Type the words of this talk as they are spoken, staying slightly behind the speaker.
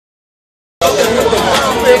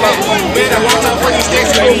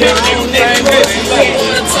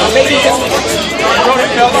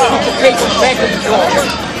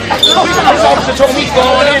officer told me to go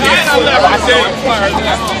on in there. I said,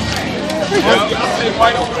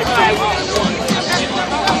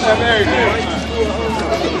 very good.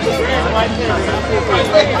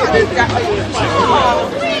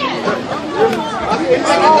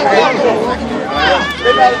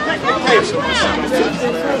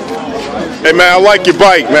 Hey man, I like your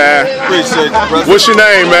bike, man. Appreciate you, brother. What's your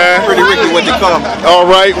name, man? Pretty Ricky with the car. All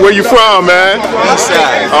right, where you from, man? East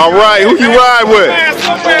side. All right, who you ride with?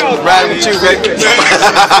 Riding with you, baby.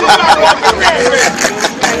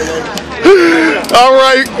 All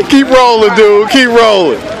right, keep rolling, dude. Keep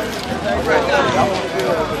rolling.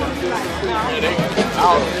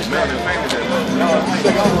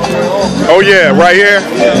 Oh yeah, right here.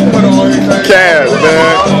 Cab,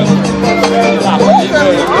 man.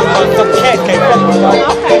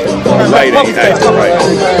 Light ain't acting right.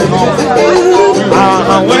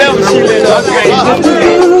 Whatever she let us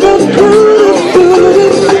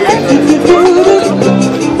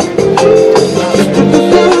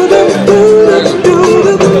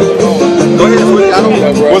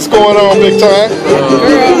What's going on, big time?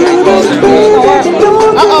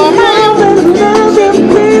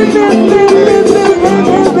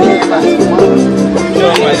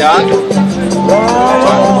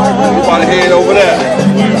 About to head over there.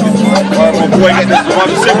 Alright, my boy, get this one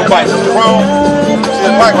super bike. Chrome. See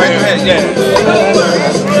the bike right there? Yeah.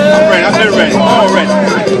 I'm ready. I'm ready. I'm ready.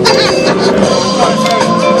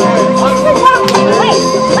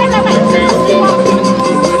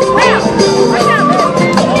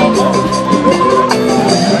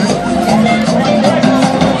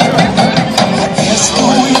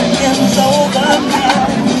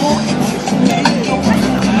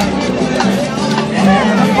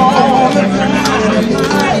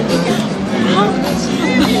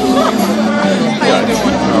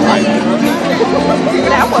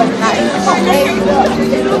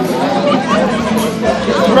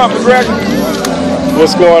 Greg.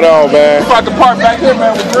 What's going on, man? We're about to park back here,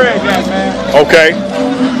 man, with Greg at, man. Okay.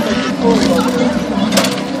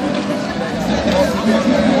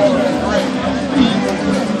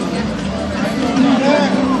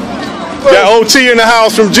 Got OT in the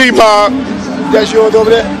house from G.M.O.B. That's yours over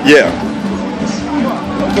there? Yeah.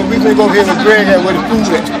 So we can go over here with Greg at where the food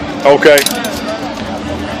at. Okay.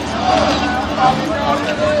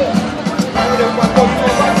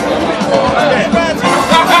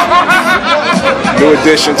 New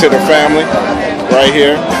addition to the family, right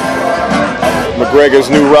here. McGregor's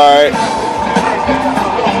new ride.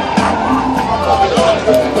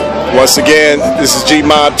 Once again, this is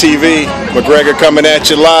G.M.O.B. TV. McGregor coming at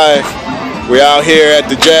you live. We're out here at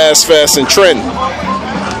the Jazz Fest in Trenton.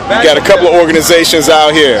 You got a couple of organizations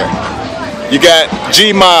out here. You got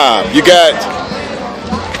G.M.O.B. You got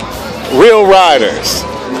Real Riders.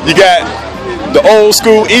 You got the old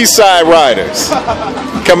school East Side Riders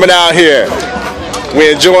coming out here.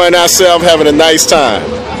 We're enjoying ourselves, having a nice time.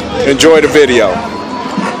 Enjoy the video.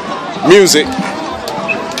 Music.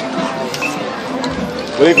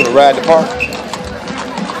 We're going to ride the park.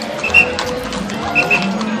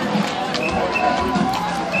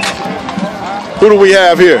 Who do we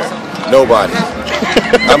have here? Nobody.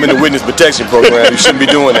 I'm in the witness protection program. You shouldn't be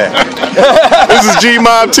doing that. This is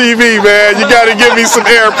G.M.O.B. TV, man. You got to give me some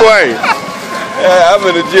airplay. Yeah, I'm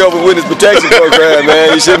in the G.M.O.B. witness protection program,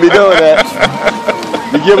 man. You shouldn't be doing that.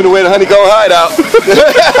 You're giving away the honeycomb hideout.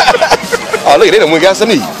 Oh, look, they done went got some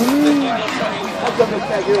meat.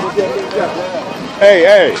 Hey,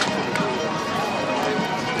 hey.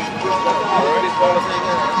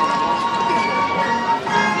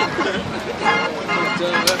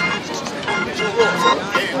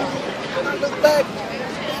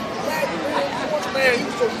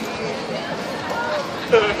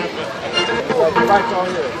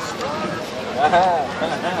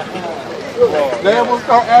 They will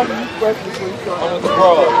start asking you questions when you start. I want the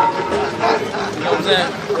broad. You know what I'm saying?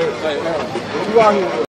 Like, you out here.